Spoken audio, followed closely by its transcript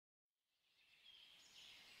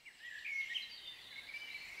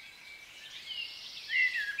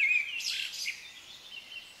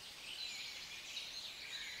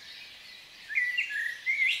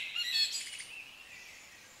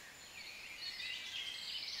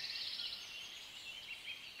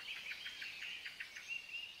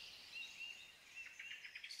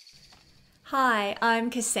Hi,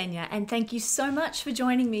 I'm Ksenia, and thank you so much for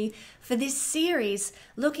joining me for this series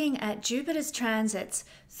looking at Jupiter's transits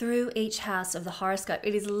through each house of the horoscope.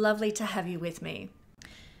 It is lovely to have you with me.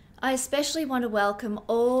 I especially want to welcome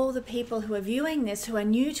all the people who are viewing this who are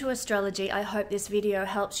new to astrology. I hope this video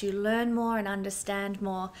helps you learn more and understand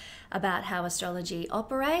more about how astrology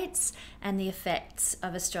operates and the effects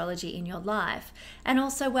of astrology in your life. And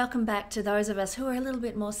also welcome back to those of us who are a little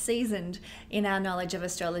bit more seasoned in our knowledge of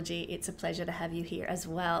astrology. It's a pleasure to have you here as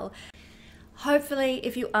well. Hopefully,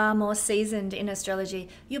 if you are more seasoned in astrology,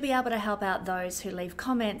 you'll be able to help out those who leave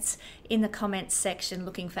comments in the comments section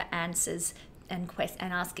looking for answers and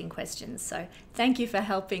asking questions. So thank you for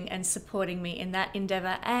helping and supporting me in that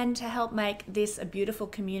endeavor, and to help make this a beautiful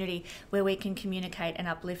community where we can communicate and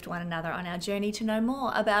uplift one another on our journey to know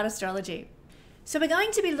more about astrology. So we're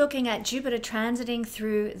going to be looking at Jupiter transiting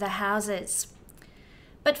through the houses.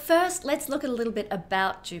 But first, let's look at a little bit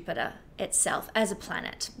about Jupiter itself as a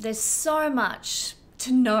planet. There's so much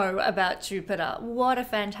to know about Jupiter. What a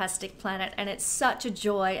fantastic planet, and it's such a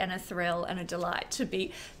joy and a thrill and a delight to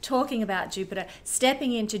be talking about Jupiter,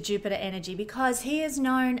 stepping into Jupiter energy, because he is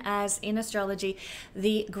known as, in astrology,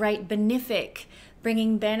 the great benefic,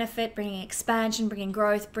 bringing benefit, bringing expansion, bringing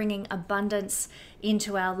growth, bringing abundance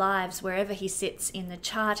into our lives wherever he sits in the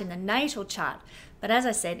chart, in the natal chart. But as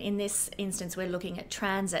I said, in this instance, we're looking at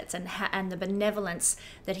transits and the benevolence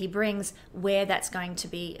that he brings, where that's going to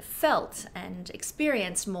be felt and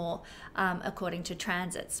experienced more according to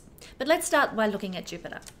transits. But let's start by looking at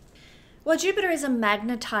Jupiter. Well, Jupiter is a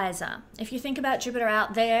magnetizer. If you think about Jupiter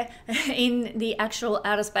out there in the actual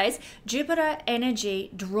outer space, Jupiter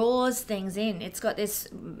energy draws things in. It's got this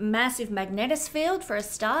massive magnetic field for a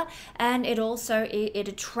start, and it also it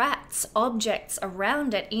attracts objects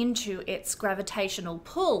around it into its gravitational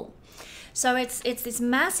pull. So it's this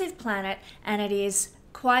massive planet, and it is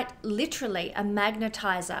quite literally a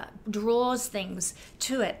magnetizer, draws things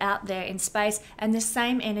to it out there in space, and the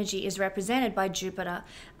same energy is represented by Jupiter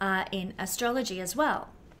in astrology as well.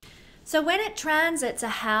 So when it transits a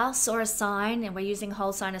house or a sign, and we're using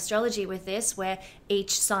whole sign astrology with this, where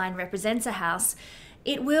each sign represents a house,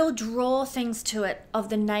 it will draw things to it of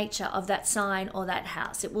the nature of that sign or that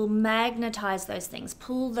house. It will magnetize those things,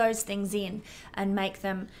 pull those things in, and make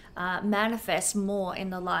them manifest more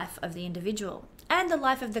in the life of the individual. And the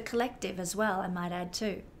life of the collective as well, I might add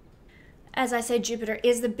too. As I said, Jupiter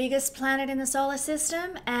is the biggest planet in the solar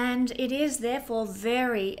system, and it is therefore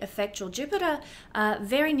very effectual. Jupiter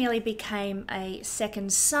very nearly became a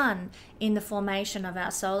second sun in the formation of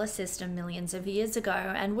our solar system millions of years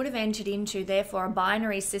ago, and would have entered into therefore a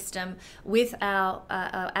binary system with our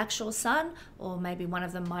actual sun, or maybe one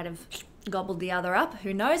of them might have gobbled the other up,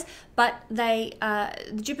 who knows, but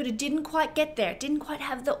Jupiter didn't quite get there. It didn't quite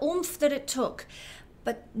have the oomph that it took.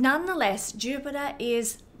 But nonetheless, Jupiter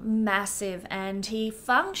is massive, and he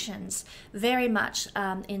functions very much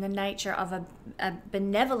in the nature of a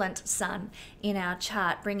benevolent sun in our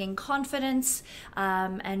chart, bringing confidence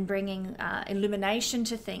and bringing illumination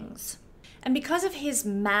to things. And because of his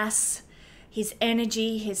mass, his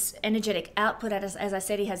energy, his energetic output, as I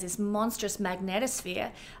said, he has this monstrous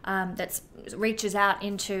magnetosphere that reaches out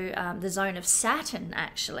into the zone of Saturn,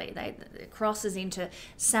 actually. It crosses into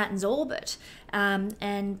Saturn's orbit.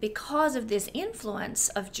 And because of this influence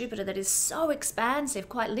of Jupiter that is so expansive,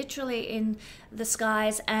 quite literally in the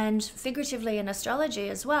skies and figuratively in astrology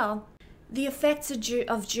as well, the effects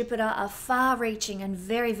of Jupiter are far-reaching and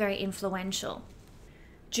very, very influential.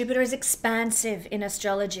 Jupiter is expansive in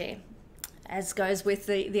astrology, as goes with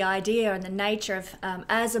the idea and the nature of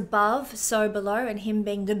as above, so below, and him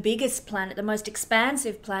being the biggest planet, the most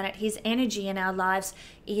expansive planet, his energy in our lives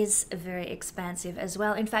is very expansive as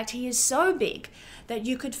well. In fact, he is so big that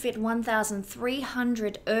you could fit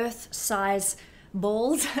 1,300 Earth-size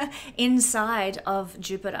balls inside of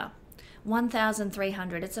Jupiter.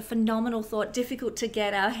 1,300. It's a phenomenal thought, difficult to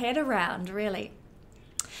get our head around, really.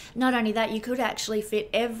 Not only that, you could actually fit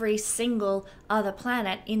every single other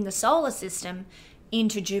planet in the solar system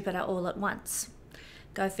into Jupiter all at once.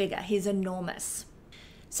 Go figure, he's enormous.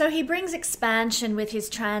 So he brings expansion with his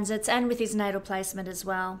transits and with his natal placement as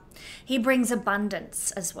well. He brings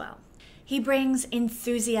abundance as well. He brings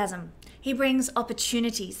enthusiasm. He brings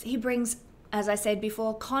opportunities. He brings, as I said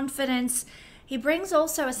before, confidence. He brings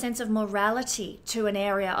also a sense of morality to an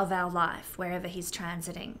area of our life wherever he's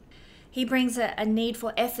transiting. He brings a need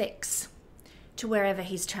for ethics to wherever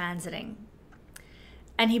he's transiting.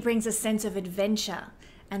 And he brings a sense of adventure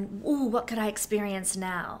and, ooh, what could I experience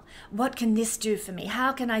now? What can this do for me?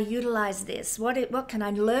 How can I utilize this? What can I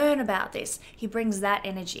learn about this? He brings that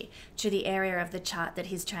energy to the area of the chart that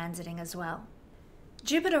he's transiting as well.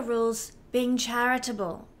 Jupiter rules being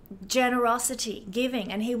charitable, generosity,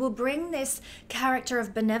 giving, and he will bring this character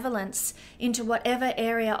of benevolence into whatever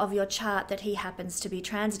area of your chart that he happens to be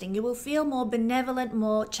transiting. You will feel more benevolent,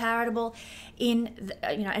 more charitable and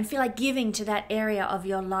feel like giving to that area of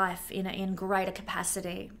your life in greater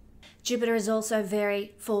capacity. Jupiter is also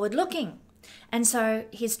very forward-looking. And so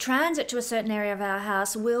his transit to a certain area of our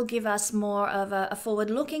house will give us more of a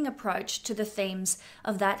forward-looking approach to the themes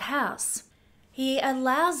of that house. He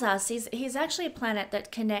allows us, he's actually a planet that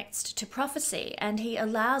connects to prophecy, and he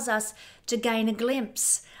allows us to gain a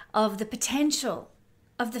glimpse of the potential,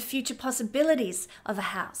 of the future possibilities of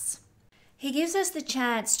a house. He gives us the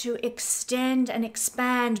chance to extend and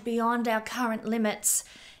expand beyond our current limits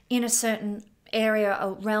in a certain area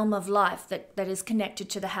or realm of life that is connected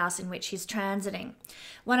to the house in which he's transiting.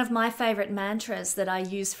 One of my favorite mantras that I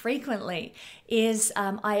use frequently is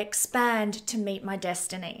I expand to meet my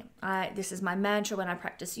destiny. This is my mantra when I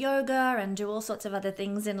practice yoga and do all sorts of other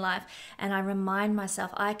things in life, and I remind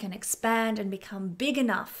myself I can expand and become big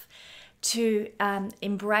enough to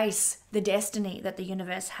embrace the destiny that the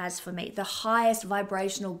universe has for me, the highest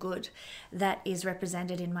vibrational good that is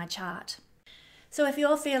represented in my chart. So if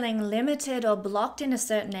you're feeling limited or blocked in a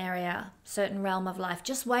certain area, certain realm of life,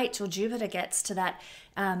 just wait till Jupiter gets to that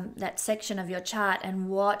section of your chart and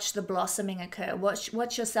watch the blossoming occur.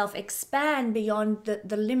 Watch yourself expand beyond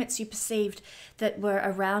the limits you perceived that were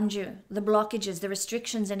around you. The blockages, the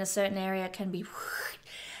restrictions in a certain area can be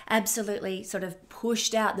absolutely sort of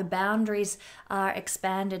pushed out. The boundaries are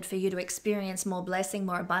expanded for you to experience more blessing,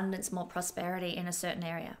 more abundance, more prosperity in a certain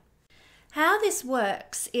area. How this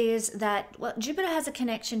works is that, well, Jupiter has a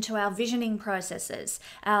connection to our visioning processes,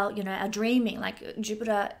 our dreaming. Like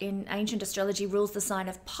Jupiter in ancient astrology rules the sign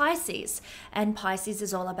of Pisces, and Pisces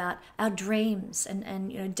is all about our dreams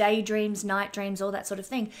and daydreams, night dreams, all that sort of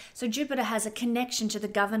thing. So Jupiter has a connection to the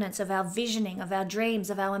governance of our visioning, of our dreams,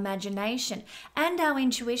 of our imagination, and our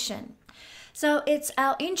intuition. So it's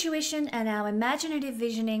our intuition and our imaginative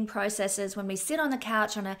visioning processes when we sit on the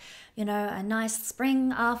couch on a nice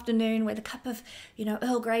spring afternoon with a cup of,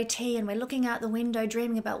 Earl Grey tea, and we're looking out the window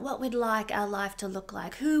dreaming about what we'd like our life to look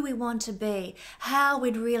like, who we want to be, how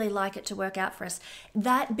we'd really like it to work out for us.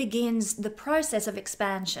 That begins the process of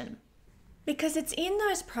expansion. Because it's in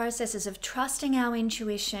those processes of trusting our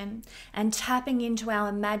intuition and tapping into our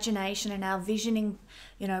imagination and our visioning,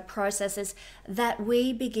 processes that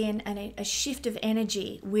we begin a shift of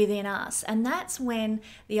energy within us. And that's when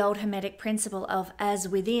the old Hermetic principle of as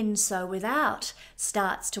within, so without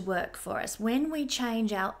starts to work for us. When we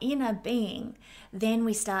change our inner being, then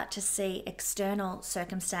we start to see external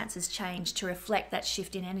circumstances change to reflect that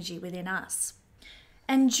shift in energy within us.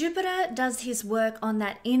 And Jupiter does his work on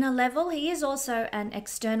that inner level. He is also an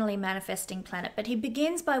externally manifesting planet, but he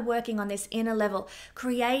begins by working on this inner level,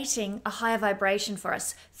 creating a higher vibration for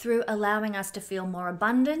us through allowing us to feel more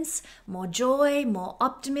abundance, more joy, more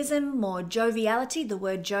optimism, more joviality. The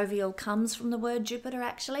word jovial comes from the word Jupiter,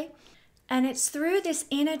 actually. And it's through this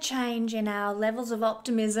inner change in our levels of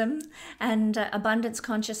optimism and abundance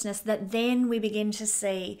consciousness that then we begin to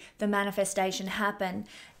see the manifestation happen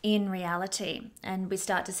in reality. And we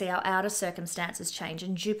start to see our outer circumstances change.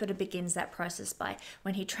 And Jupiter begins that process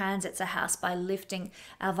when he transits a house, by lifting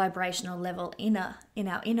our vibrational level in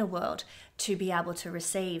our inner world to be able to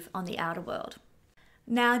receive on the outer world.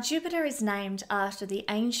 Now, Jupiter is named after the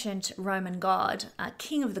ancient Roman god,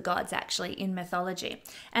 king of the gods actually, in mythology.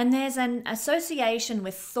 And there's an association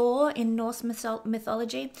with Thor in Norse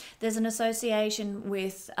mythology. There's an association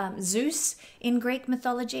with Zeus in Greek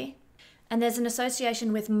mythology. And there's an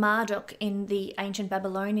association with Marduk in the ancient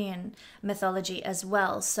Babylonian mythology as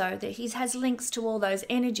well. So that he has links to all those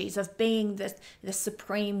energies of being the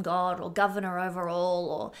supreme god or governor over all,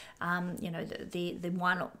 or the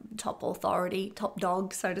one top authority, top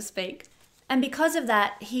dog, so to speak. And because of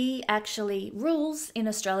that, he actually rules in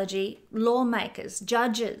astrology lawmakers,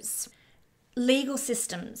 judges, legal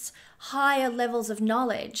systems, higher levels of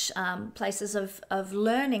knowledge, places of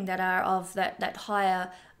learning that are of that higher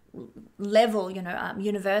level,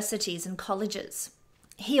 universities and colleges.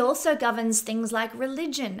 He also governs things like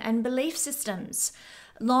religion and belief systems,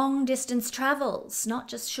 long distance travels, not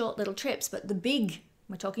just short little trips, but the big,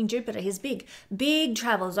 we're talking Jupiter, his big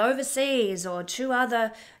travels overseas or to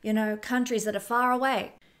other, countries that are far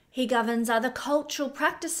away. He governs other cultural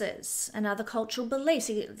practices and other cultural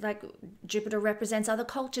beliefs. Like Jupiter represents other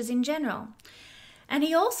cultures in general. And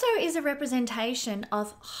he also is a representation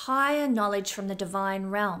of higher knowledge from the divine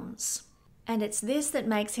realms. And it's this that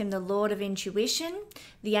makes him the Lord of intuition,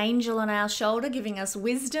 the angel on our shoulder giving us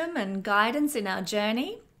wisdom and guidance in our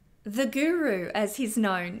journey, the guru as he's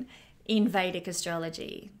known in Vedic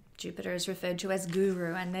astrology. Jupiter is referred to as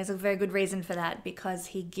guru, and there's a very good reason for that, because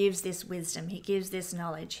he gives this wisdom, he gives this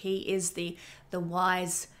knowledge. He is the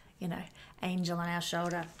wise, angel on our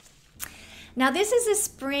shoulder. Now, this is a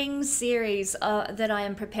spring series that I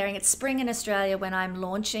am preparing. It's spring in Australia when I'm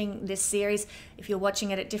launching this series. If you're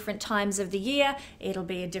watching it at different times of the year, it'll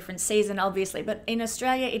be a different season, obviously. But in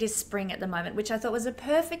Australia, it is spring at the moment, which I thought was a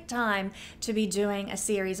perfect time to be doing a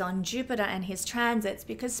series on Jupiter and his transits,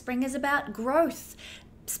 because spring is about growth.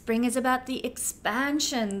 Spring is about the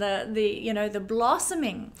expansion, the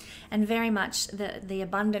blossoming, and very much the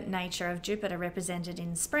abundant nature of Jupiter represented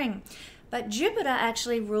in spring. But Jupiter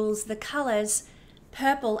actually rules the colors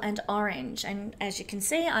purple and orange. And as you can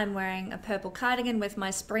see, I'm wearing a purple cardigan with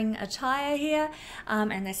my spring attire here.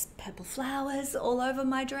 And there's purple flowers all over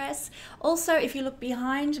my dress. Also, if you look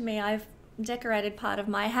behind me, I've decorated part of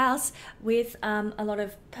my house with a lot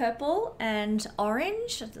of purple and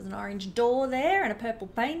orange. There's an orange door there and a purple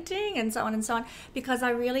painting and so on, because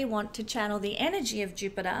I really want to channel the energy of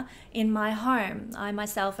Jupiter in my home. I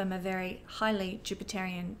myself am a very highly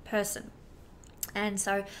Jupiterian person. And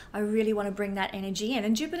so I really want to bring that energy in.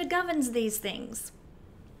 And Jupiter governs these things.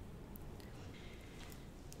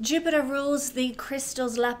 Jupiter rules the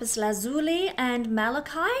crystals lapis lazuli and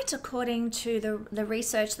malachite, according to the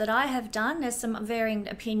research that I have done. There's some varying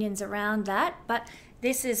opinions around that, but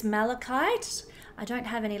this is malachite. I don't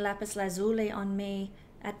have any lapis lazuli on me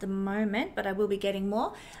at the moment, but I will be getting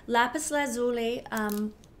more. Lapis lazuli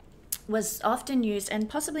was often used, and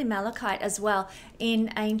possibly malachite as well,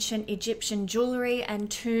 in ancient Egyptian jewelry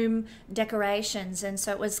and tomb decorations. And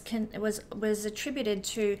so it was attributed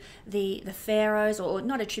to the pharaohs, or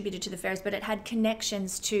not attributed to the pharaohs, but it had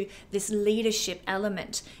connections to this leadership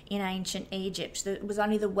element in ancient Egypt. It was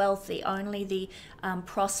only the wealthy, only the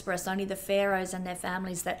prosperous, only the pharaohs and their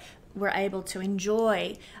families that were able to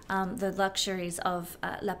enjoy the luxuries of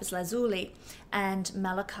lapis lazuli and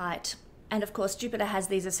malachite. And of course, Jupiter has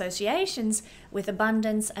these associations with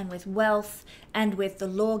abundance and with wealth and with the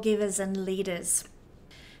lawgivers and leaders.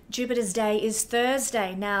 Jupiter's day is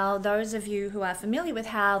Thursday. Now, those of you who are familiar with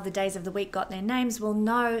how the days of the week got their names will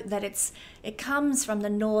know that it comes from the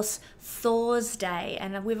Norse Thor's day.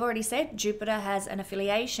 And we've already said Jupiter has an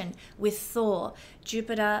affiliation with Thor.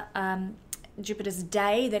 Jupiter's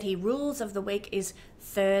day that he rules of the week is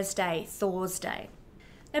Thursday, Thor's day.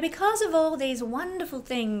 Now, because of all these wonderful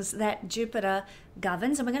things that Jupiter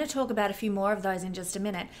governs, and we're going to talk about a few more of those in just a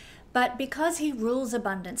minute, but because he rules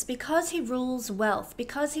abundance, because he rules wealth,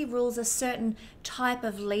 because he rules a certain type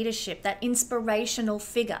of leadership, that inspirational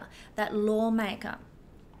figure, that lawmaker,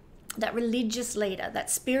 that religious leader, that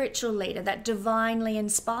spiritual leader, that divinely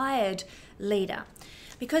inspired leader,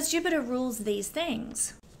 because Jupiter rules these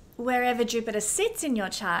things, wherever Jupiter sits in your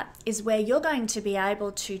chart is where you're going to be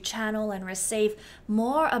able to channel and receive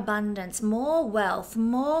more abundance, more wealth,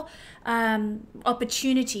 more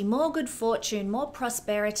opportunity, more good fortune, more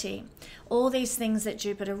prosperity. All these things that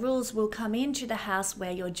Jupiter rules will come into the house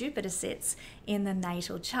where your Jupiter sits in the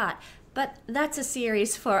natal chart. But that's a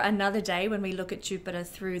series for another day when we look at Jupiter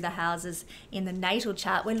through the houses in the natal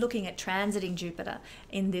chart. We're looking at transiting Jupiter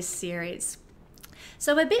in this series.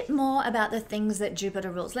 So a bit more about the things that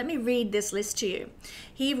Jupiter rules. Let me read this list to you.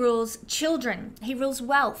 He rules children, he rules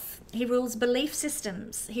wealth, he rules belief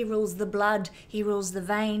systems, he rules the blood, he rules the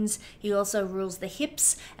veins, he also rules the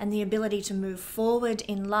hips, and the ability to move forward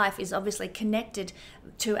in life is obviously connected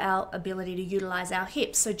to our ability to utilize our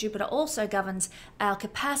hips. So Jupiter also governs our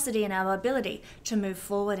capacity and our ability to move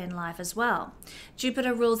forward in life as well.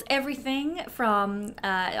 Jupiter rules everything from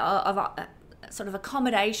sort of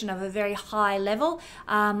accommodation of a very high level,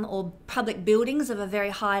 or public buildings of a very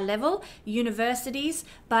high level, universities,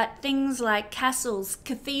 but things like castles,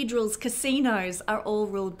 cathedrals, casinos are all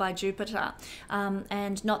ruled by Jupiter.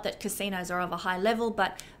 And not that casinos are of a high level,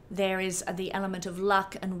 but there is the element of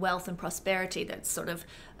luck and wealth and prosperity that's sort of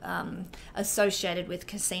associated with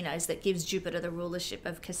casinos that gives Jupiter the rulership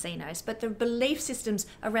of casinos. But the belief systems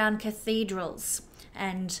around cathedrals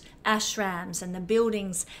and ashrams and the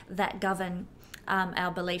buildings that govern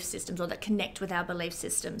our belief systems, or that connect with our belief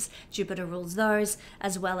systems, Jupiter rules those,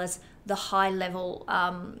 as well as the high level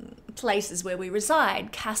places where we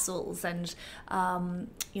reside, castles and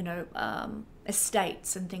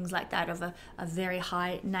estates and things like that of a very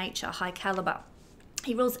high nature, high caliber.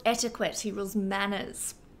 He rules etiquette, he rules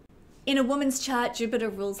manners. In a woman's chart, Jupiter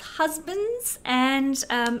rules husbands, and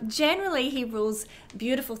generally he rules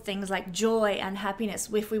beautiful things like joy and happiness.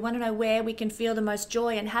 If we want to know where we can feel the most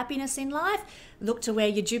joy and happiness in life, look to where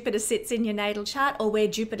your Jupiter sits in your natal chart or where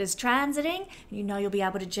Jupiter's transiting. You know you'll be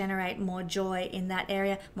able to generate more joy in that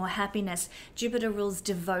area, more happiness. Jupiter rules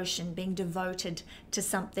devotion, being devoted to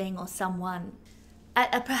something or someone.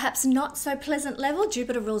 At a perhaps not so pleasant level,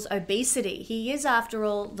 Jupiter rules obesity. He is, after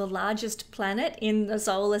all, the largest planet in the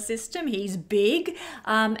solar system. He's big.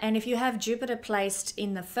 And if you have Jupiter placed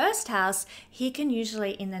in the first house, he can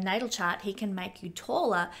usually, in the natal chart, he can make you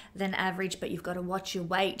taller than average, but you've got to watch your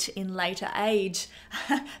weight in later age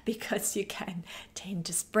because you can tend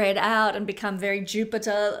to spread out and become very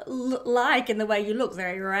Jupiter-like in the way you look,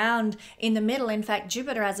 very round in the middle. In fact,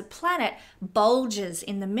 Jupiter as a planet bulges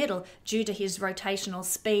in the middle due to his rotation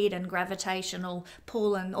speed and gravitational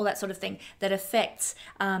pull and all that sort of thing that affects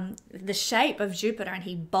the shape of Jupiter, and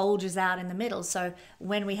he bulges out in the middle. So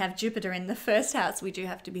when we have Jupiter in the first house, we do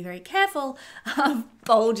have to be very careful of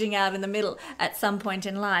bulging out in the middle at some point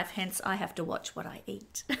in life. Hence, I have to watch what I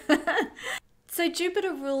eat. So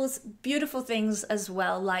Jupiter rules beautiful things as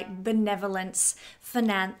well, like benevolence,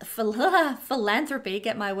 philanthropy,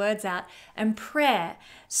 get my words out, and prayer.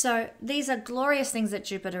 So these are glorious things that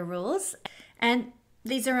Jupiter rules. And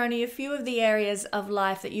these are only a few of the areas of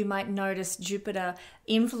life that you might notice Jupiter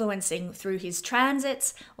influencing through his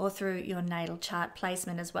transits or through your natal chart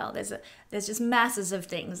placement as well. There's just masses of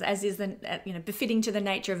things, as is befitting to the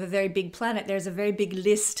nature of a very big planet. There's a very big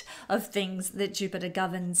list of things that Jupiter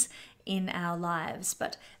governs in our lives,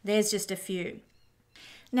 but there's just a few.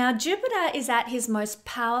 Now, Jupiter is at his most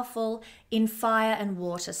powerful in fire and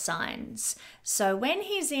water signs. So when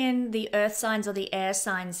he's in the earth signs or the air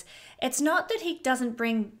signs, it's not that he doesn't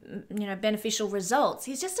bring, beneficial results.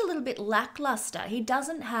 He's just a little bit lackluster. He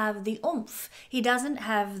doesn't have the oomph. He doesn't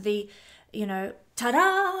have the,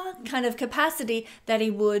 ta-da kind of capacity that he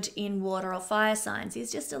would in water or fire signs.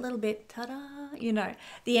 He's just a little bit ta-da,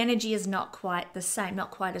 The energy is not quite the same, not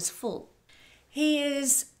quite as full. He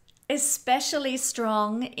is especially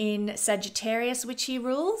strong in Sagittarius, which he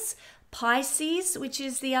rules, Pisces, which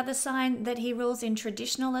is the other sign that he rules in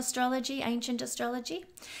traditional astrology, ancient astrology,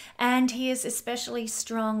 and he is especially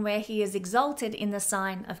strong where he is exalted in the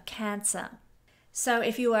sign of Cancer. So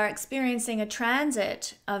if you are experiencing a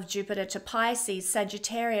transit of Jupiter to Pisces,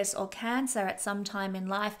 Sagittarius, or Cancer at some time in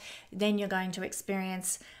life, then you're going to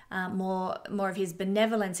experience more of his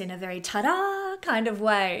benevolence in a very ta-da kind of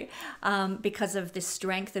way because of the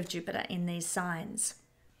strength of Jupiter in these signs.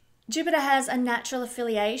 Jupiter has a natural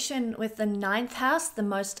affiliation with the 9th house, the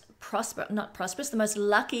most the most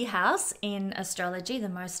lucky house in astrology, the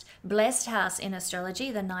most blessed house in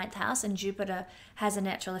astrology, the 9th house, and Jupiter has a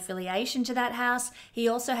natural affiliation to that house. He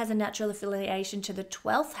also has a natural affiliation to the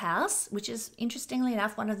 12th house, which is, interestingly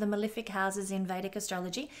enough, one of the malefic houses in Vedic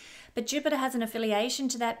astrology. But Jupiter has an affiliation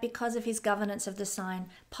to that because of his governance of the sign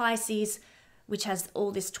Pisces, which has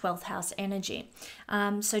all this 12th house energy.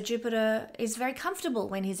 So Jupiter is very comfortable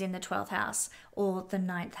when he's in the 12th house or the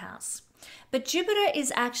 9th house. But Jupiter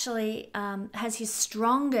is actually, has his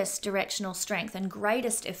strongest directional strength and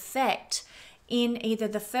greatest effect in either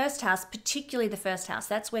the first house, particularly the first house.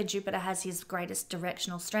 That's where Jupiter has his greatest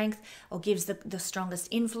directional strength or gives the strongest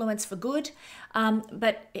influence for good.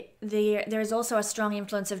 But there is also a strong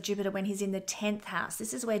influence of Jupiter when he's in the 10th house.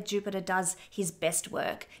 This is where Jupiter does his best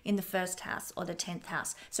work, in the first house or the 10th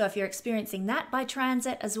house. So if you're experiencing that by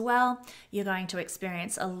transit as well, you're going to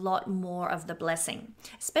experience a lot more of the blessing,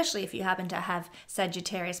 especially if you happen to have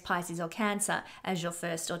Sagittarius, Pisces, or Cancer as your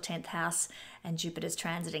first or 10th house and Jupiter's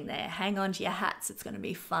transiting there. Hang on to your hats, it's going to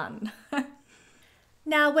be fun.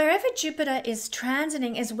 Now, wherever Jupiter is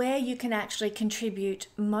transiting is where you can actually contribute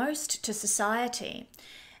most to society.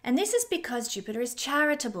 And this is because Jupiter is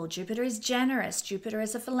charitable, Jupiter is generous, Jupiter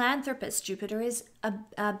is a philanthropist, Jupiter is a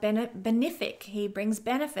benefic, he brings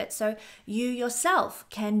benefit. So you yourself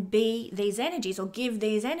can be these energies or give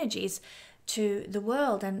these energies to the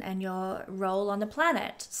world and your role on the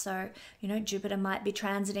planet. So, Jupiter might be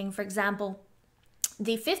transiting, for example,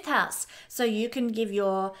 the 5th house. So you can give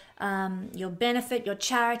your benefit, your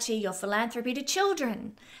charity, your philanthropy to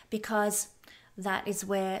children, because that is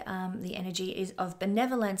where the energy is of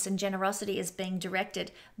benevolence and generosity is being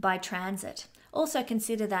directed by transit. Also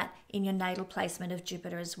consider that in your natal placement of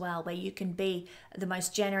Jupiter as well, where you can be the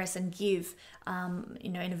most generous and give,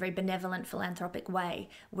 in a very benevolent, philanthropic way,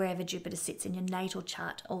 wherever Jupiter sits in your natal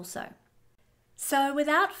chart also. So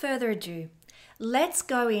without further ado, let's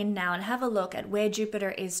go in now and have a look at where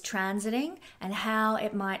Jupiter is transiting and how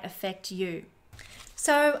it might affect you.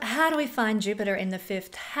 So how do we find Jupiter in the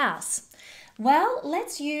 5th house? Well,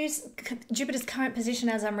 let's use Jupiter's current position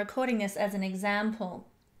as I'm recording this as an example.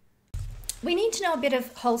 We need to know a bit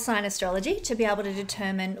of whole sign astrology to be able to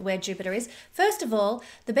determine where Jupiter is. First of all,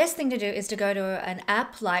 the best thing to do is to go to an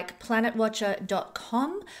app like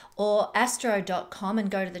planetwatcher.com or astro.com and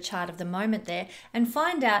go to the chart of the moment there and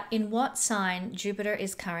find out in what sign Jupiter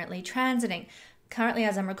is currently transiting. Currently,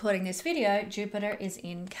 as I'm recording this video, Jupiter is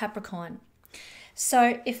in Capricorn.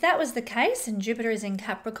 So if that was the case and Jupiter is in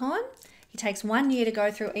Capricorn, it takes 1 year to go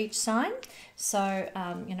through each sign. So,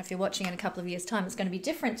 if you're watching in a couple of years' time, it's going to be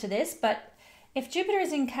different to this. But if Jupiter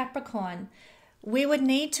is in Capricorn, we would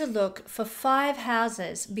need to look for 5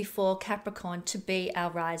 houses before Capricorn to be our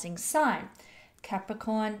rising sign.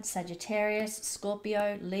 Capricorn, Sagittarius,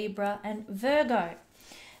 Scorpio, Libra, and Virgo.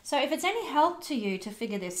 So if it's any help to you to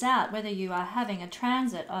figure this out, whether you are having a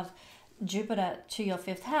transit of Jupiter to your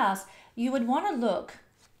 5th house, you would want to look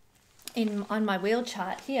on my wheel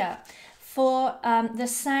chart here for the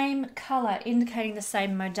same color indicating the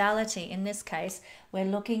same modality. In this case, we're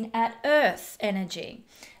looking at Earth energy.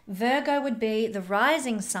 Virgo would be the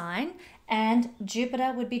rising sign and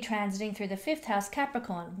Jupiter would be transiting through the 5th house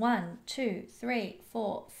Capricorn. 1, 2, 3,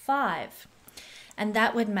 4, 5. And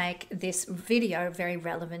that would make this video very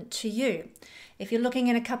relevant to you. If you're looking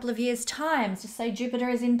in a couple of years' time, just say Jupiter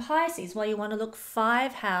is in Pisces, well, you want to look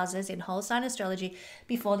 5 houses in whole sign astrology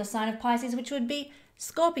before the sign of Pisces, which would be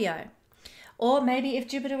Scorpio. Or maybe if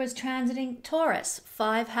Jupiter was transiting Taurus,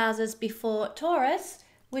 5 houses before Taurus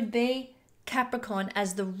would be Capricorn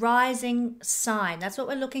as the rising sign. That's what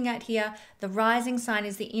we're looking at here. The rising sign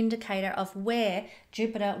is the indicator of where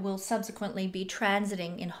Jupiter will subsequently be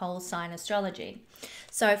transiting in whole sign astrology.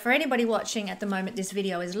 So for anybody watching at the moment this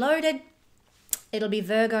video is loaded, it'll be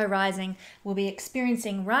Virgo rising. We'll be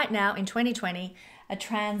experiencing right now in 2020 a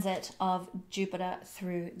transit of Jupiter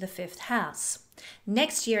through the 5th house.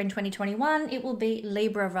 Next year in 2021, it will be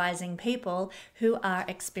Libra rising people who are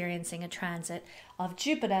experiencing a transit of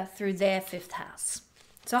Jupiter through their 5th house.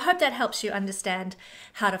 So I hope that helps you understand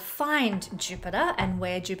how to find Jupiter and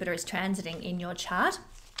where Jupiter is transiting in your chart.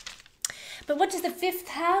 But what does the 5th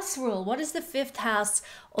house rule? What is the 5th house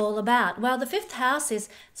all about? Well, the 5th house is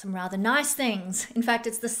some rather nice things. In fact,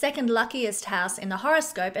 it's the 2nd luckiest house in the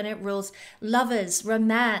horoscope and it rules lovers,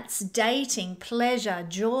 romance, dating, pleasure,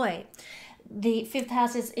 joy. The 5th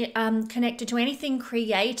house is connected to anything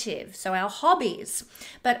creative, so our hobbies,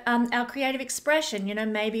 but our creative expression,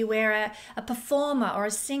 maybe we're a performer or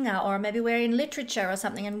a singer, or maybe we're in literature or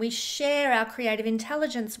something, and we share our creative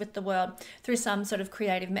intelligence with the world through some sort of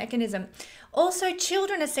creative mechanism. Also,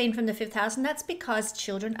 children are seen from the 5th house, and that's because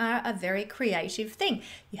children are a very creative thing.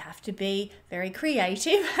 You have to be very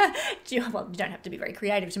creative. Well, you don't have to be very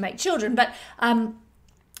creative to make children, but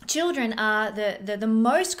children are the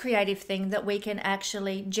most creative thing that we can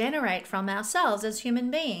actually generate from ourselves as human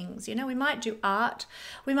beings. We might do art,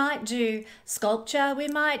 we might do sculpture, we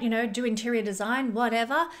might, do interior design,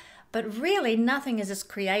 whatever, but really nothing is as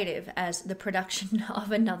creative as the production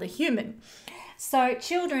of another human. So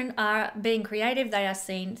children are being creative. They are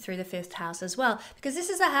seen through the 5th house as well, because this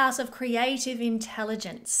is a house of creative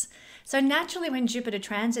intelligence. So naturally, when Jupiter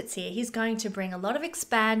transits here, he's going to bring a lot of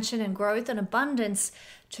expansion and growth and abundance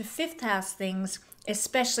to 5th house things,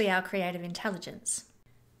 especially our creative intelligence.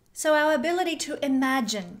 So our ability to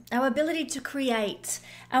imagine, our ability to create,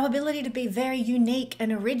 our ability to be very unique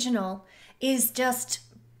and original is just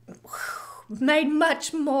made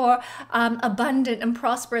much more abundant and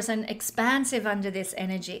prosperous and expansive under this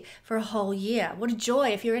energy for a whole year. What a joy.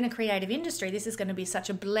 If you're in a creative industry, this is going to be such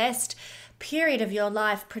a blessed period of your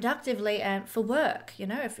life productively and for work.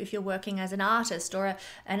 If you're working as an artist or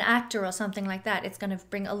an actor or something like that, it's going to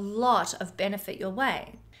bring a lot of benefit your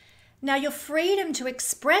way. Now, your freedom to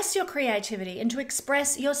express your creativity and to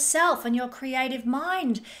express yourself and your creative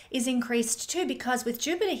mind is increased too, because with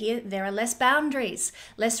Jupiter here, there are less boundaries,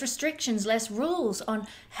 less restrictions, less rules on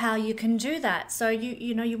how you can do that. So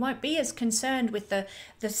you won't be as concerned with the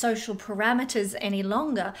social parameters any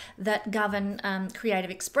longer that govern creative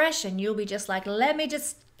expression. You'll be just like, let me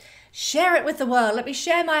just share it with the world. Let me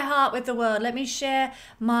share my heart with the world. Let me share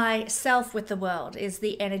myself with the world is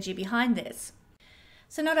the energy behind this.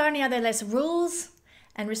 So not only are there less rules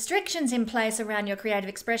and restrictions in place around your creative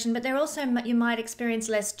expression, but there also, you might experience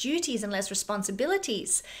less duties and less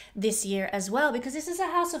responsibilities this year as well, because this is a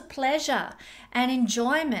house of pleasure and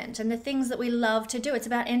enjoyment and the things that we love to do. It's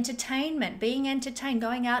about entertainment, being entertained,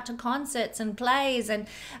 going out to concerts and plays and,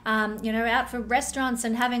 out for restaurants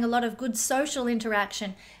and having a lot of good social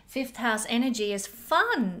interaction. 5th house energy is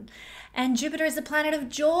fun. And Jupiter is the planet of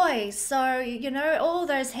joy. So, you know, all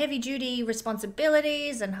those heavy duty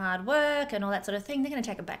responsibilities and hard work and all that sort of thing, they're going to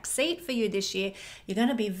take a back seat for you this year. You're going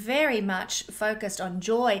to be very much focused on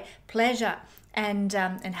joy, pleasure, and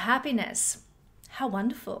happiness. How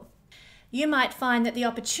wonderful. You might find that the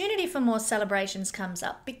opportunity for more celebrations comes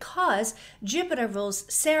up because Jupiter rules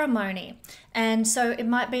ceremony. And so it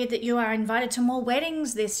might be that you are invited to more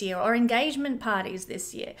weddings this year or engagement parties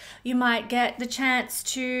this year. You might get the chance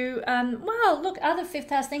to, other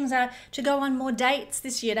fifth house things are to go on more dates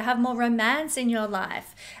this year, to have more romance in your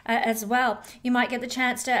life as well. You might get the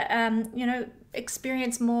chance to,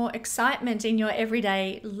 experience more excitement in your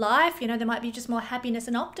everyday life. You know, there might be just more happiness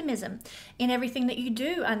and optimism in everything that you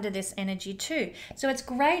do under this energy too. So it's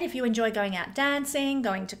great if you enjoy going out dancing,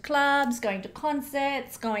 going to clubs, going to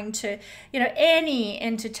concerts, going to, any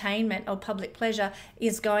entertainment or public pleasure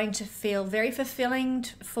is going to feel very fulfilling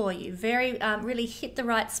for you, very really hit the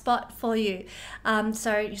right spot for you.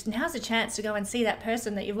 So now's a chance to go and see that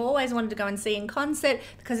person that you've always wanted to go and see in concert,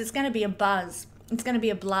 because it's going to be a buzz. It's going to be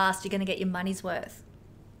a blast. You're going to get your money's worth.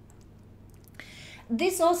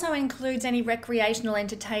 This also includes any recreational,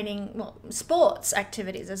 entertaining, sports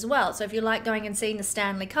activities as well. So if you like going and seeing the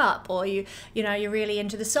Stanley Cup, or you're really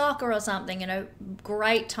into the soccer or something,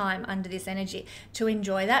 great time under this energy to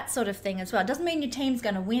enjoy that sort of thing as well. It doesn't mean your team's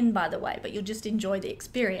going to win, by the way, but you'll just enjoy the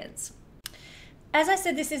experience. As I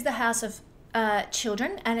said, this is the house of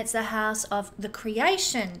children, and it's the house of the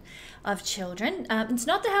creation of children. It's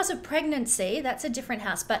not the house of pregnancy, that's a different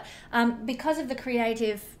house, but because of the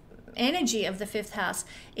creative energy of the fifth house,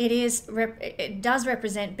 it does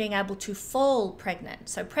represent being able to fall pregnant.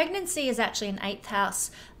 So pregnancy is actually an eighth house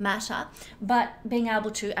matter, but being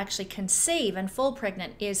able to actually conceive and fall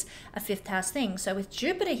pregnant is a fifth house thing. So with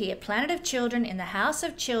Jupiter here, planet of children in the house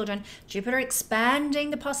of children, Jupiter expanding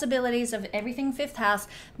the possibilities of everything fifth house,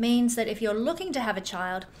 means that if you're looking to have a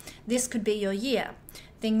child, this could be your year.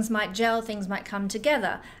 Things might gel, things might come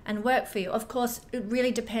together and work for you. Of course, it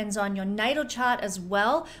really depends on your natal chart as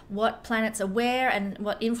well, what planets are where and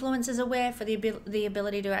what influences are where for the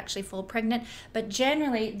ability to actually fall pregnant. But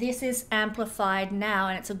generally, this is amplified now,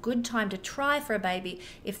 and it's a good time to try for a baby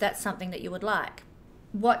if that's something that you would like.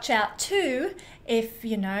 Watch out too if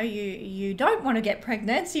you don't want to get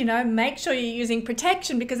pregnant. Make sure you're using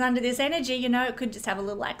protection, because under this energy, it could just have a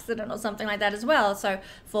little accident or something like that as well. So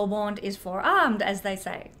forewarned is forearmed, as they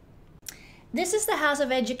say. This is the house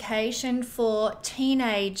of education for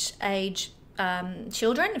teenage age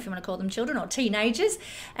children, if you want to call them children, or teenagers.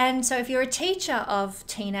 And so if you're a teacher of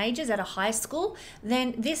teenagers at a high school,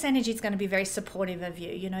 then this energy is going to be very supportive of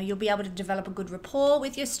you. You'll be able to develop a good rapport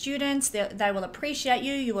with your students. They will appreciate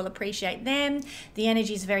you. You will appreciate them. The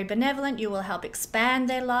energy is very benevolent. You will help expand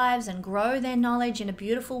their lives and grow their knowledge in a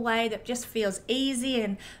beautiful way that just feels easy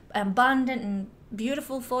and abundant and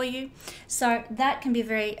beautiful for you. So that can be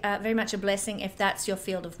very much a blessing if that's your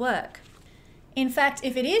field of work. In fact,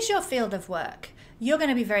 if it is your field of work, you're going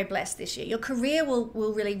to be very blessed this year. Your career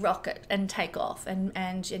will really rocket and take off,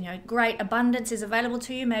 and great abundance is available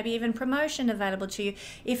to you, maybe even promotion available to you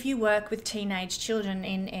if you work with teenage children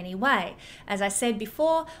in any way. As I said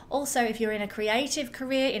before, also if you're in a creative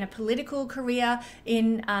career, in a political career,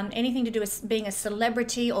 in anything to do with being a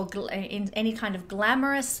celebrity or in any kind of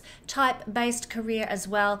glamorous type based career as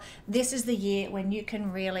well, this is the year when you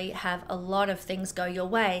can really have a lot of things go your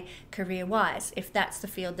way career-wise, if that's the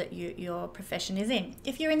field that your profession is in.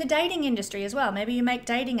 If you're in the dating industry as well, maybe you make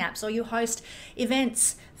dating apps or you host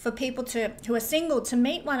events for people who are single to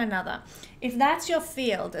meet one another. If that's your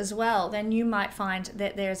field as well, then you might find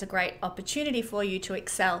that there's a great opportunity for you to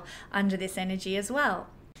excel under this energy as well.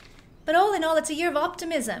 But all in all, it's a year of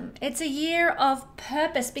optimism. It's a year of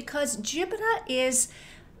purpose, because Jupiter is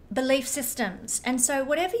belief systems. And so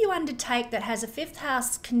whatever you undertake that has a fifth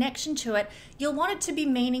house connection to it, you'll want it to be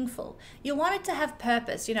meaningful. You'll want it to have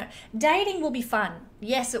purpose. Dating will be fun.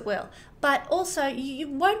 Yes, it will. But also, you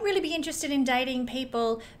won't really be interested in dating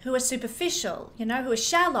people who are superficial, who are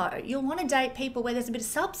shallow. You'll want to date people where there's a bit of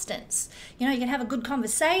substance. You can have a good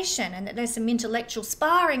conversation and that there's some intellectual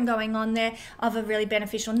sparring going on there of a really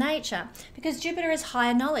beneficial nature. Because Jupiter is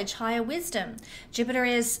higher knowledge, higher wisdom. Jupiter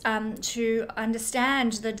is to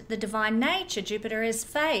understand the divine nature. Jupiter is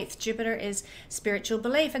faith. Jupiter is spiritual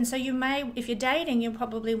belief. And so you may, if you're dating, you'll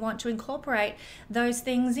probably want to incorporate those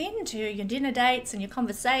things into your dinner dates and your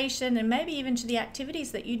conversation, and maybe even to the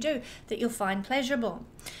activities that you do that you'll find pleasurable.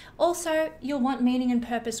 Also, you'll want meaning and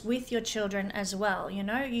purpose with your children as well.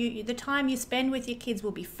 The time you spend with your kids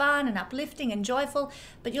will be fun and uplifting and joyful,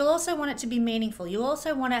 but you'll also want it to be meaningful. You'll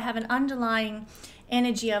also want to have an underlying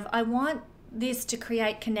energy of, I want this to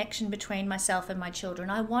create connection between myself and my children.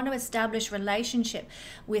 I want to establish relationship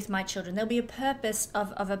with my children. There'll be a purpose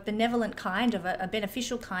of a benevolent kind, of a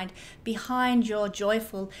beneficial kind behind your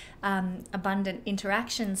joyful, abundant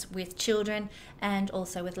interactions with children and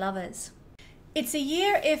also with lovers. It's a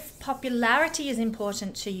year if popularity is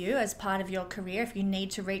important to you as part of your career, if you need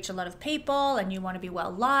to reach a lot of people and you want to be well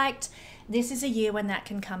liked. This is a year when that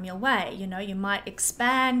can come your way. You know, you might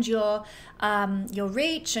expand your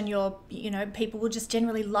reach, and people will just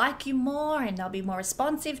generally like you more, and they'll be more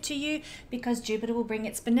responsive to you because Jupiter will bring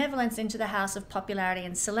its benevolence into the house of popularity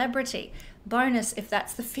and celebrity. Bonus if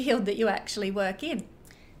that's the field that you actually work in.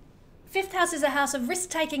 Fifth house is a house of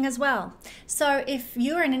risk-taking as well. So if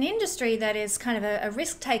you're in an industry that is kind of a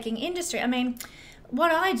risk-taking industry, I mean,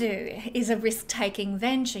 what I do is a risk-taking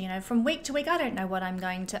venture. You know, from week to week, I don't know what I'm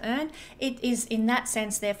going to earn. It is in that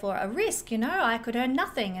sense, therefore, a risk. You know, I could earn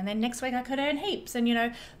nothing, and then next week I could earn heaps. And, you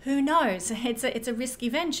know, who knows? It's a risky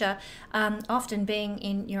venture, often being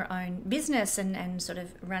in your own business and sort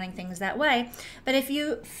of running things that way. But if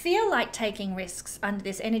you feel like taking risks under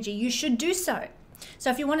this energy, you should do so.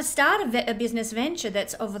 So if you want to start a business venture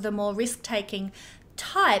that's of the more risk-taking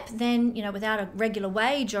type, then, you know, without a regular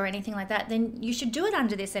wage or anything like that, then you should do it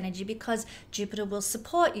under this energy because Jupiter will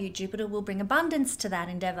support you. Jupiter will bring abundance to that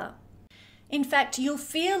endeavor. In fact, you'll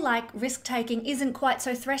feel like risk-taking isn't quite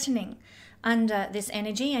so threatening under this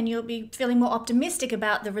energy, and you'll be feeling more optimistic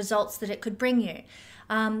about the results that it could bring you.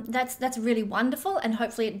 That's really wonderful, and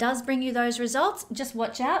hopefully it does bring you those results. Just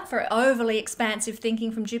watch out for overly expansive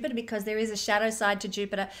thinking from Jupiter, because there is a shadow side to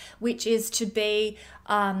Jupiter, which is to be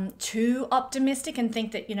too optimistic and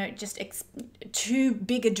think that, you know, just too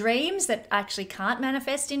big a dreams that actually can't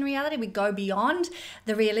manifest in reality. We go beyond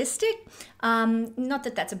the realistic. Not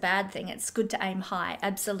that that's a bad thing. It's good to aim high,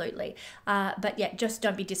 absolutely. But yeah, just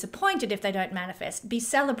don't be disappointed if they don't manifest. Be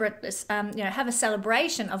have a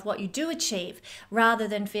celebration of what you do achieve, rather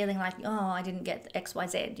than feeling like, oh, I didn't get X, Y,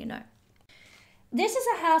 Z, you know. This is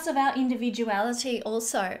a house of our individuality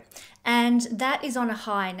also, and that is on a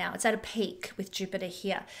high now. It's at a peak with Jupiter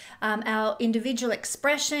here. Our individual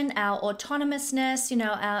expression, our autonomousness, you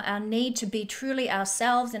know, our need to be truly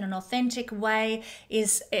ourselves in an authentic way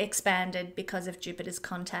is expanded because of Jupiter's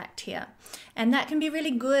contact here. And that can be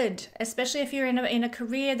really good, especially if you're in a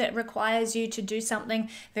career that requires you to do something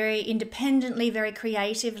very independently, very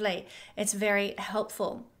creatively. It's very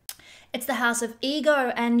helpful. It's the house of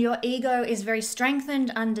ego, and your ego is very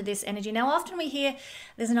strengthened under this energy. Now, often we hear,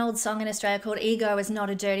 there's an old song in Australia called "Ego is not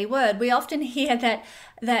a dirty word." We often hear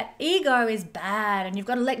that ego is bad and you've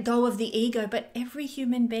got to let go of the ego, but every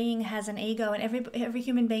human being has an ego, and every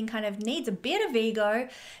human being kind of needs a bit of ego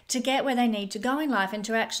to get where they need to go in life and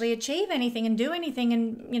to actually achieve anything and do anything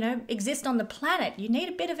and, you know, exist on the planet. You need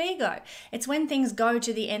a bit of ego. It's when things go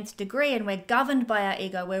to the nth degree and we're governed by our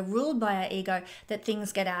ego, we're ruled by our ego, that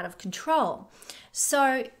things get out of control.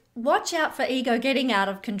 So watch out for ego getting out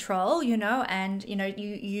of control, you know, and, you know,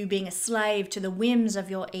 you being a slave to the whims of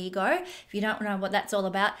your ego. If you don't know what that's all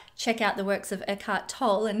about, check out the works of Eckhart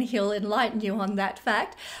Tolle and he'll enlighten you on that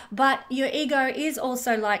fact. But your ego is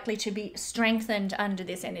also likely to be strengthened under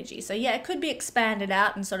this energy. So yeah, it could be expanded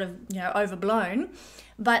out and sort of, you know, overblown.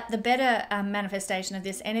 But the better manifestation of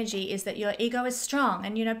this energy is that your ego is strong.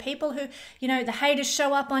 And, you know, people who, you know, the haters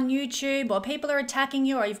show up on YouTube, or people are attacking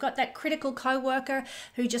you, or you've got that critical coworker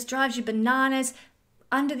who just drives you bananas.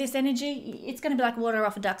 Under this energy, it's going to be like water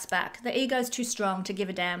off a duck's back. The ego is too strong to give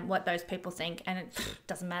a damn what those people think, and it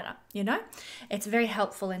doesn't matter, you know? It's very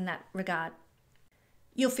helpful in that regard.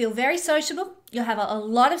 You'll feel very sociable, you'll have a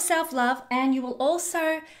lot of self-love, and you will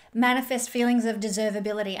also manifest feelings of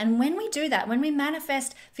deservability. And when we do that, when we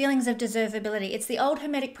manifest feelings of deservability, it's the old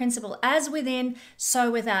Hermetic principle, as within,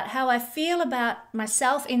 so without. How I feel about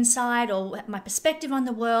myself inside, or my perspective on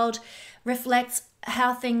the world, reflects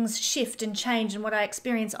how things shift and change and what I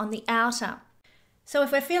experience on the outer. So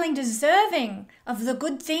if we're feeling deserving of the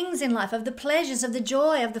good things in life, of the pleasures, of the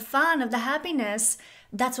joy, of the fun, of the happiness,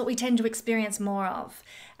 that's what we tend to experience more of.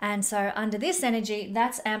 And so under this energy,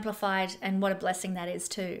 that's amplified, and what a blessing that is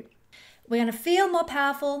too. We're going to feel more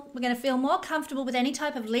powerful. We're going to feel more comfortable with any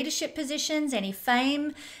type of leadership positions, any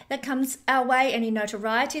fame that comes our way, any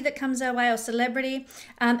notoriety that comes our way, or celebrity.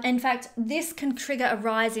 In fact, this can trigger a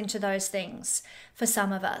rise into those things for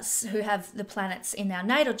some of us who have the planets in our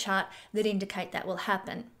natal chart that indicate that will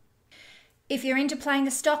happen. If you're into playing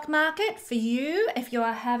the stock market, for you, if you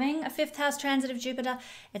are having a 5th house transit of Jupiter,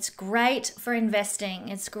 it's great for investing.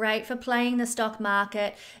 It's great for playing the stock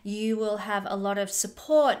market. You will have a lot of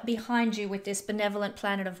support behind you with this benevolent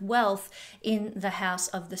planet of wealth in the house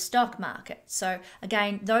of the stock market. So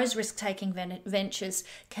again, those risk-taking ventures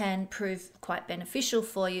can prove quite beneficial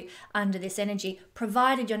for you under this energy,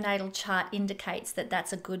 provided your natal chart indicates that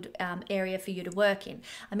that's a good area for you to work in.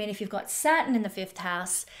 I mean, if you've got Saturn in the 5th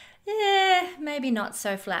house, maybe not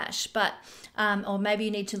so flash, but or maybe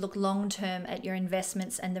you need to look long term at your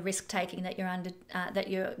investments and the risk taking that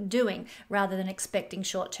you're doing, rather than expecting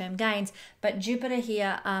short term gains. But Jupiter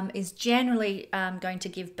here is generally going to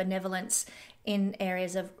give benevolence in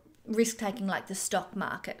areas of risk taking, like the stock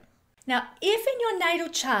market. Now, if in your natal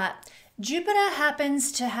chart Jupiter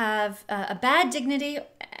happens to have a bad dignity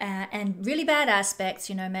and really bad aspects,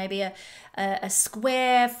 you know, maybe a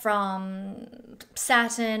square from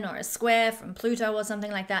Saturn or a square from Pluto or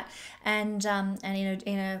something like that, and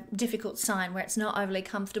in a difficult sign where it's not overly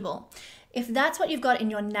comfortable. If that's what you've got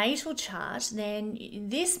in your natal chart, then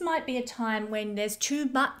this might be a time when there's too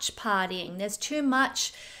much partying, there's too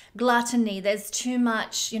much gluttony, there's too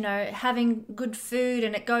much, you know, having good food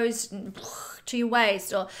and it goes to your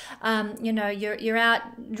waist, or you know, you're out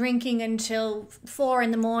drinking until 4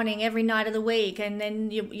 in the morning every night of the week, and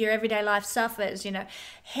then your everyday life suffers. You know,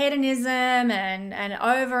 hedonism and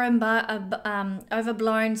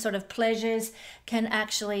overblown sort of pleasures can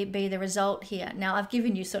actually be the result here. Now, I've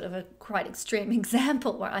given you sort of a quite extreme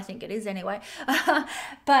example, or I think it is anyway.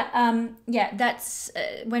 But yeah, that's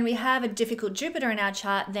when we have a difficult Jupiter in our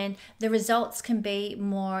chart, then the results can be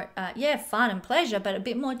more, fun and pleasure, but a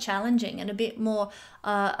bit more challenging and a bit more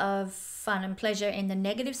of fun and pleasure in the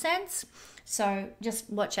negative sense. So just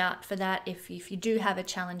watch out for that if you do have a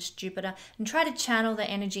challenged Jupiter, and try to channel the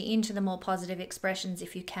energy into the more positive expressions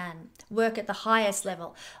if you can. Work at the highest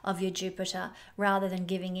level of your Jupiter rather than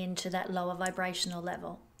giving in to that lower vibrational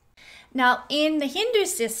level. Now, in the Hindu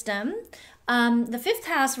system, the 5th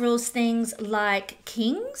house rules things like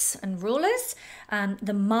kings and rulers,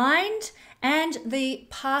 the mind, and the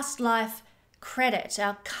past life credit,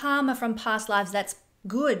 our karma from past lives. That's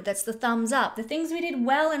good. That's the thumbs up. The things we did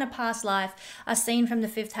well in a past life are seen from the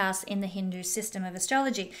 5th house in the Hindu system of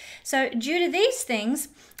astrology. So due to these things,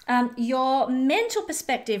 your mental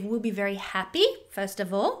perspective will be very happy, first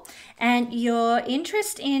of all, and your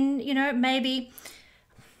interest in, you know, maybe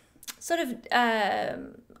sort of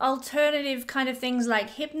alternative kind of things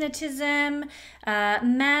like hypnotism,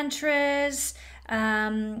 mantras,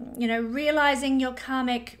 you know, realizing your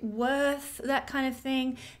karmic worth, that kind of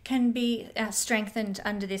thing can be strengthened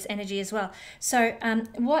under this energy as well. So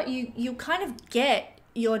what you kind of get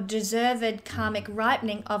your deserved karmic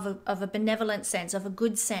ripening of a benevolent sense, of a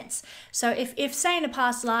good sense. So if say in a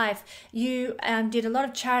past life you did a lot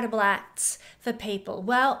of charitable acts for people,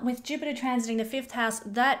 well, with Jupiter transiting the 5th house,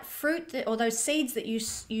 that fruit or those seeds that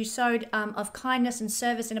you sowed of kindness and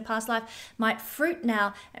service in a past life might fruit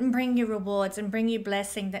now and bring you rewards and bring you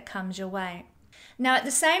blessing that comes your way. Now, at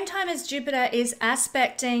the same time as Jupiter is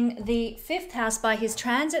aspecting the 5th house by his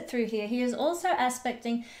transit through here, he is also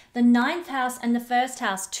aspecting the 9th house and the 1st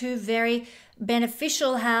house, two very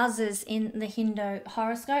beneficial houses in the Hindu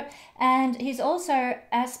horoscope. And he's also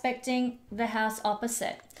aspecting the house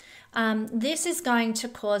opposite. This is going to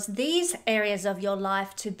cause these areas of your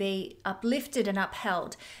life to be uplifted and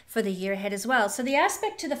upheld for the year ahead as well. So the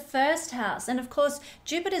aspect to the 1st house, and of course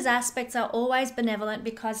Jupiter's aspects are always benevolent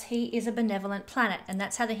because he is a benevolent planet, and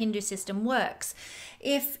that's how the Hindu system works.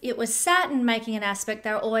 If it was Saturn making an aspect,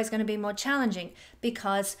 they're always going to be more challenging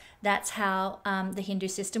because that's how the Hindu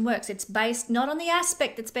system works. It's based not on the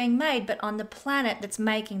aspect that's being made, but on the planet that's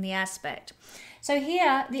making the aspect. So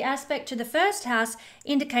here, the aspect to the 1st house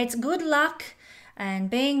indicates good luck and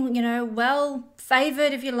being, you know, well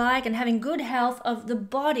favored, if you like, and having good health of the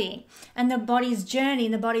body and the body's journey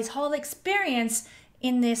and the body's whole experience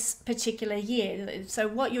in this particular year. So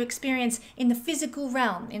what you experience in the physical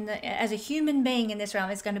realm, as a human being in this realm,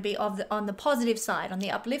 is going to be on the positive side, on the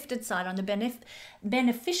uplifted side, on the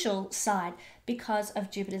beneficial side, because of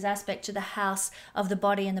Jupiter's aspect to the house of the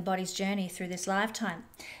body and the body's journey through this lifetime.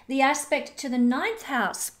 The aspect to the 9th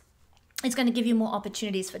house is going to give you more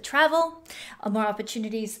opportunities for travel, more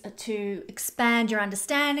opportunities to expand your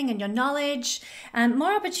understanding and your knowledge, and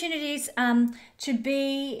more opportunities to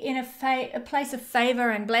be in a place of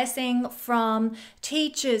favor and blessing from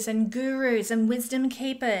teachers and gurus and wisdom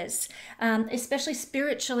keepers, especially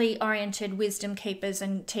spiritually oriented wisdom keepers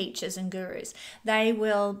and teachers and gurus. They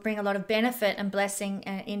will bring a lot of benefit and blessing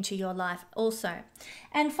into your life also.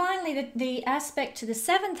 And finally, the aspect to the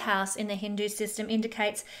 7th house in the Hindu system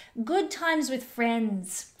indicates good times with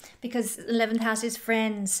friends, because 11th house is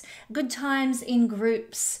friends, good times in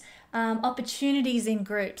groups, opportunities in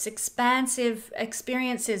groups, expansive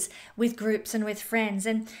experiences with groups and with friends.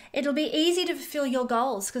 And it'll be easy to fulfill your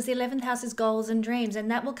goals, because the 11th house is goals and dreams, and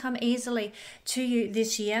that will come easily to you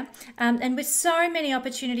this year. And with so many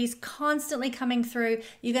opportunities constantly coming through,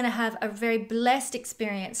 you're going to have a very blessed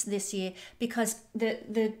experience this year, because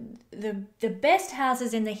the best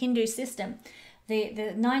houses in the Hindu system,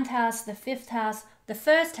 the 9th house, the 5th house, the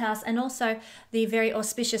 1st house, and also the very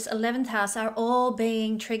auspicious 11th house are all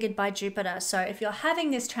being triggered by Jupiter. So if you're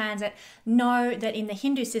having this transit, know that in the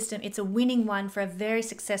Hindu system, it's a winning one for a very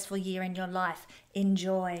successful year in your life.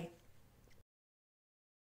 Enjoy.